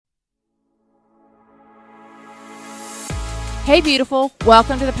Hey, beautiful.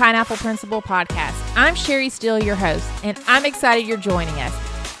 Welcome to the Pineapple Principle Podcast. I'm Sherry Steele, your host, and I'm excited you're joining us.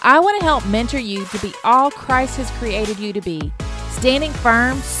 I want to help mentor you to be all Christ has created you to be, standing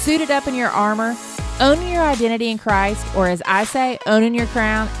firm, suited up in your armor, owning your identity in Christ, or as I say, owning your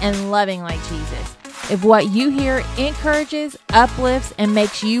crown and loving like Jesus. If what you hear encourages, uplifts, and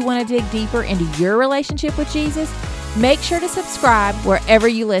makes you want to dig deeper into your relationship with Jesus, make sure to subscribe wherever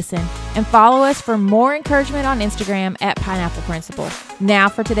you listen and follow us for more encouragement on Instagram at Pineapple Principle. Now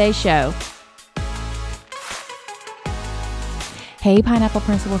for today's show. Hey, Pineapple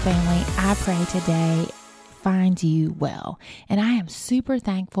Principle family, I pray today finds you well. And I am super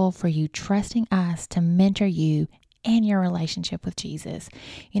thankful for you trusting us to mentor you in your relationship with Jesus.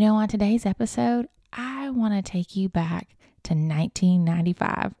 You know, on today's episode, I want to take you back to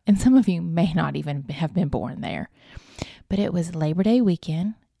 1995. And some of you may not even have been born there. But it was Labor Day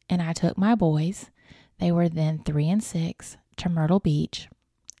weekend, and I took my boys, they were then 3 and 6, to Myrtle Beach.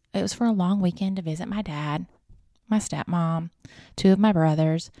 It was for a long weekend to visit my dad, my stepmom, 2 of my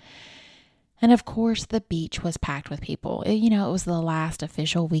brothers. And of course, the beach was packed with people. It was the last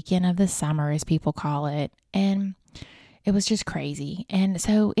official weekend of the summer, as people call it. And it was just crazy. And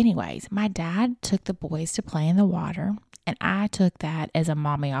so anyways, my dad took the boys to play in the water, and I took that as a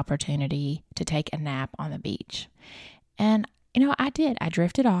mommy opportunity to take a nap on the beach. And, I did. I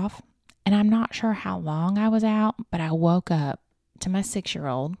drifted off, and I'm not sure how long I was out, but I woke up to my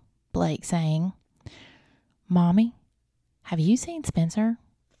 6-year-old, Blake, saying, "Mommy, have you seen Spencer?"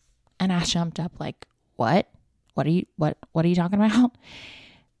 And I jumped up like, "What? What are you talking about?"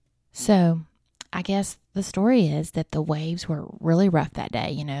 So I guess the story is that the waves were really rough that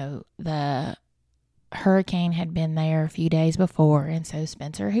day. The hurricane had been there a few days before, and so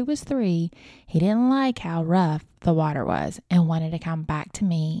Spencer, who was 3, he didn't like how rough the water was and wanted to come back to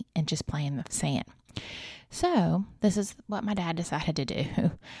me and just play in the sand. So this is what my dad decided to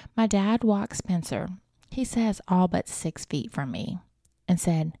do. My dad walked Spencer, he says, all but 6 feet from me, and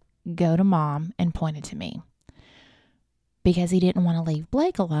said, "Go to Mom," and pointed to me, because he didn't want to leave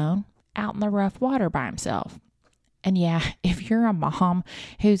Blake alone out in the rough water by himself. And yeah, if you're a mom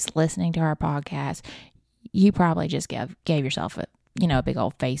who's listening to our podcast, you probably just gave yourself a big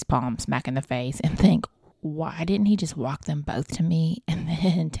old face palm smack in the face and think, why didn't he just walk them both to me and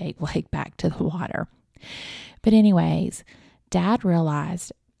then take Blake back to the water? But anyways, Dad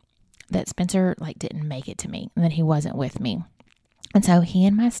realized that Spencer didn't make it to me and that he wasn't with me. And so he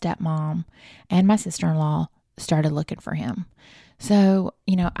and my stepmom and my sister-in-law started looking for him. So,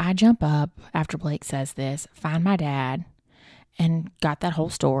 I jump up after Blake says this, find my dad, and got that whole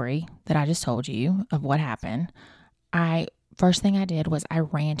story that I just told you of what happened. First thing I did was I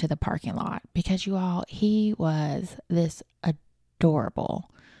ran to the parking lot, because you all, he was this adorable,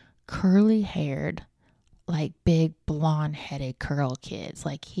 curly-haired, big blonde-headed curl kids.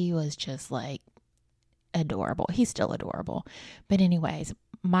 He was just adorable. He's still adorable. But anyways,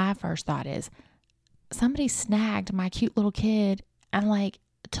 my first thought is, somebody snagged my cute little kid and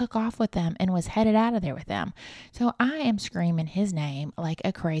took off with them and was headed out of there with them. So I am screaming his name like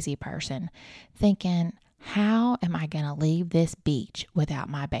a crazy person, thinking, how am I going to leave this beach without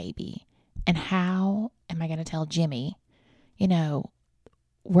my baby? And how am I going to tell Jimmy,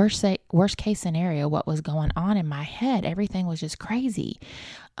 worst case scenario, what was going on in my head? Everything was just crazy.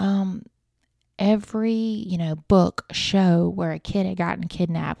 Every, book, show where a kid had gotten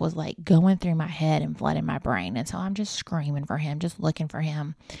kidnapped was going through my head and flooding my brain. And so I'm just screaming for him, just looking for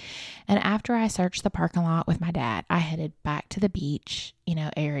him. And after I searched the parking lot with my dad, I headed back to the beach,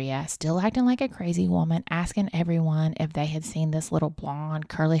 area, still acting like a crazy woman, asking everyone if they had seen this little blonde,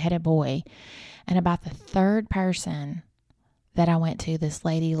 curly-headed boy. And about the 3rd person that I went to, this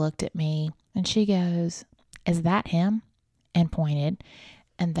lady looked at me and she goes, "Is that him?" and pointed.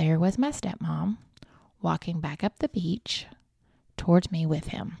 And there was my stepmom walking back up the beach towards me with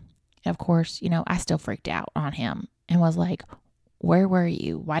him. And of course, I still freaked out on him and was like, "Where were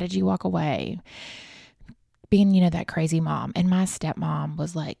you? Why did you walk away?" Being, that crazy mom. And my stepmom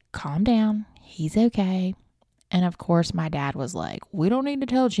was like, "Calm down. He's okay." And of course, my dad was like, "We don't need to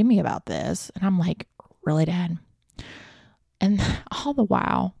tell Jimmy about this." And I'm like, "Really, Dad?" And all the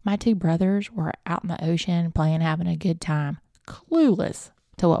while, my 2 brothers were out in the ocean playing, having a good time, clueless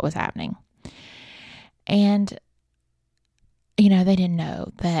to what was happening. And, they didn't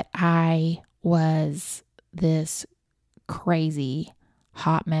know that I was this crazy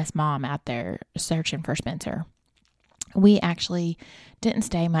hot mess mom out there searching for Spencer. We actually didn't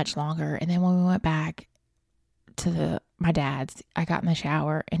stay much longer. And then when we went back to my dad's, I got in the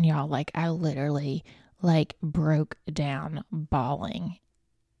shower, and y'all, I literally broke down bawling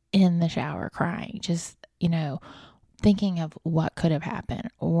in the shower, crying. Just, thinking of what could have happened.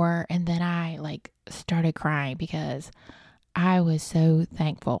 And then I started crying because I was so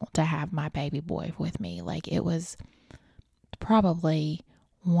thankful to have my baby boy with me. It was probably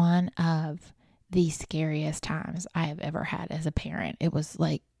one of the scariest times I have ever had as a parent. It was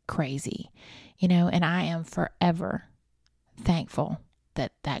crazy, and I am forever thankful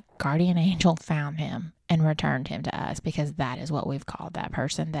that guardian angel found him and returned him to us, because that is what we've called that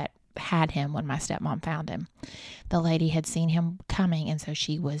person that had him when my stepmom found him. The lady had seen him coming, and so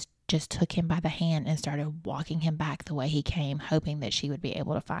she just took him by the hand and started walking him back the way he came, hoping that she would be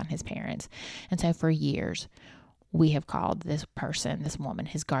able to find his parents. And so for years, we have called this woman,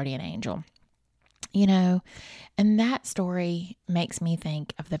 his guardian angel. And that story makes me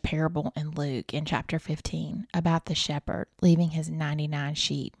think of the parable in Luke in chapter 15 about the shepherd leaving his 99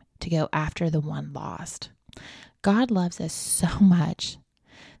 sheep to go after the one lost. God loves us so much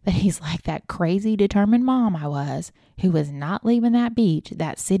that he's like that crazy determined mom I was, who was not leaving that beach,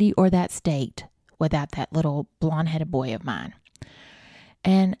 that city, or that state without that little blonde-headed boy of mine.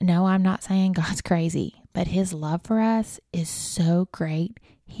 And no, I'm not saying God's crazy, but his love for us is so great.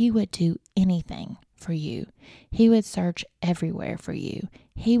 He would do anything for you. He would search everywhere for you.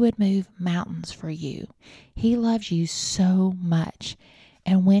 He would move mountains for you. He loves you so much.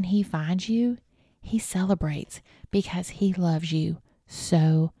 And when he finds you, he celebrates because he loves you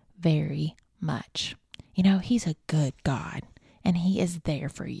so very much. He's a good God, and he is there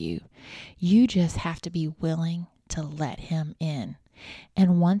for you. You just have to be willing to let him in.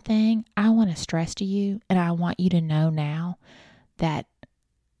 And one thing I want to stress to you, and I want you to know now, that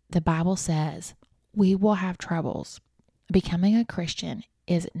the Bible says we will have troubles. Becoming a Christian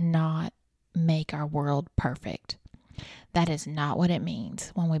is not make our world perfect. That is not what it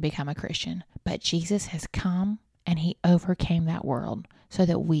means when we become a Christian. But Jesus has come and he overcame that world so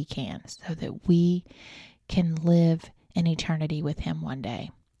that we can live in eternity with him one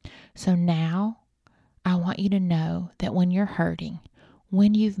day. So now I want you to know that when you're hurting,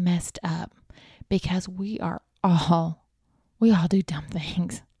 when you've messed up, because we all do dumb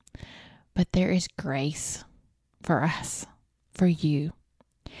things, but there is grace for us, for you.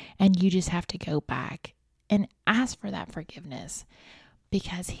 And you just have to go back and ask for that forgiveness,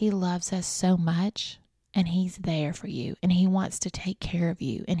 because he loves us so much, and he's there for you, and he wants to take care of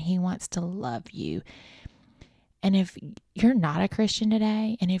you, and he wants to love you. And if you're not a Christian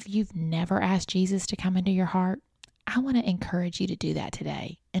today, and if you've never asked Jesus to come into your heart, I want to encourage you to do that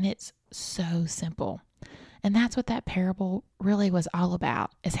today. And it's so simple. And that's what that parable really was all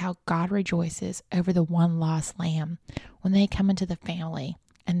about, is how God rejoices over the one lost lamb when they come into the family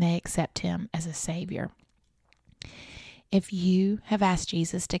and they accept him as a savior. If you have asked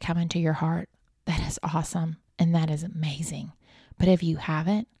Jesus to come into your heart, that is awesome and that is amazing. But if you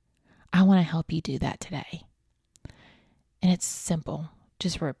haven't, I want to help you do that today. And it's simple.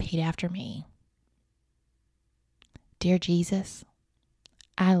 Just repeat after me. Dear Jesus,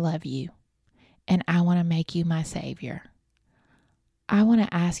 I love you, and I want to make you my Savior. I want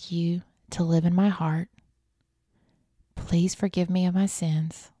to ask you to live in my heart. Please forgive me of my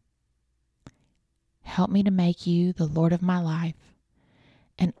sins. Help me to make you the Lord of my life,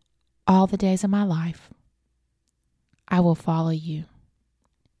 and all the days of my life, I will follow you.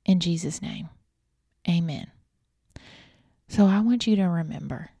 In Jesus' name, amen. So I want you to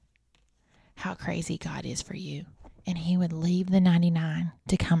remember how crazy God is for you, and he would leave the 99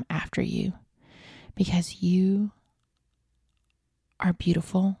 to come after you, because you are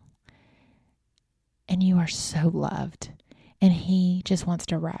beautiful and you are so loved, and he just wants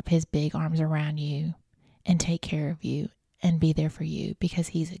to wrap his big arms around you and take care of you and be there for you, because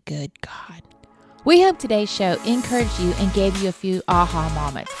he's a good God. We hope today's show encouraged you and gave you a few aha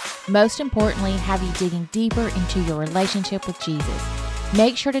moments. Most importantly, have you digging deeper into your relationship with Jesus.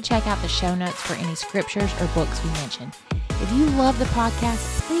 Make sure to check out the show notes for any scriptures or books we mentioned. If you love the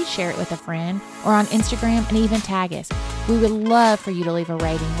podcast, please share it with a friend or on Instagram and even tag us. We would love for you to leave a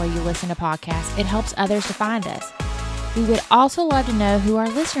rating where you listen to podcasts. It helps others to find us. We would also love to know who our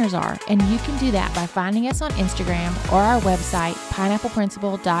listeners are, and you can do that by finding us on Instagram or our website,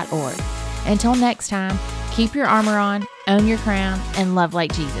 pineappleprinciple.org. Until next time, keep your armor on, own your crown, and love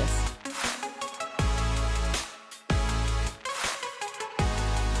like Jesus.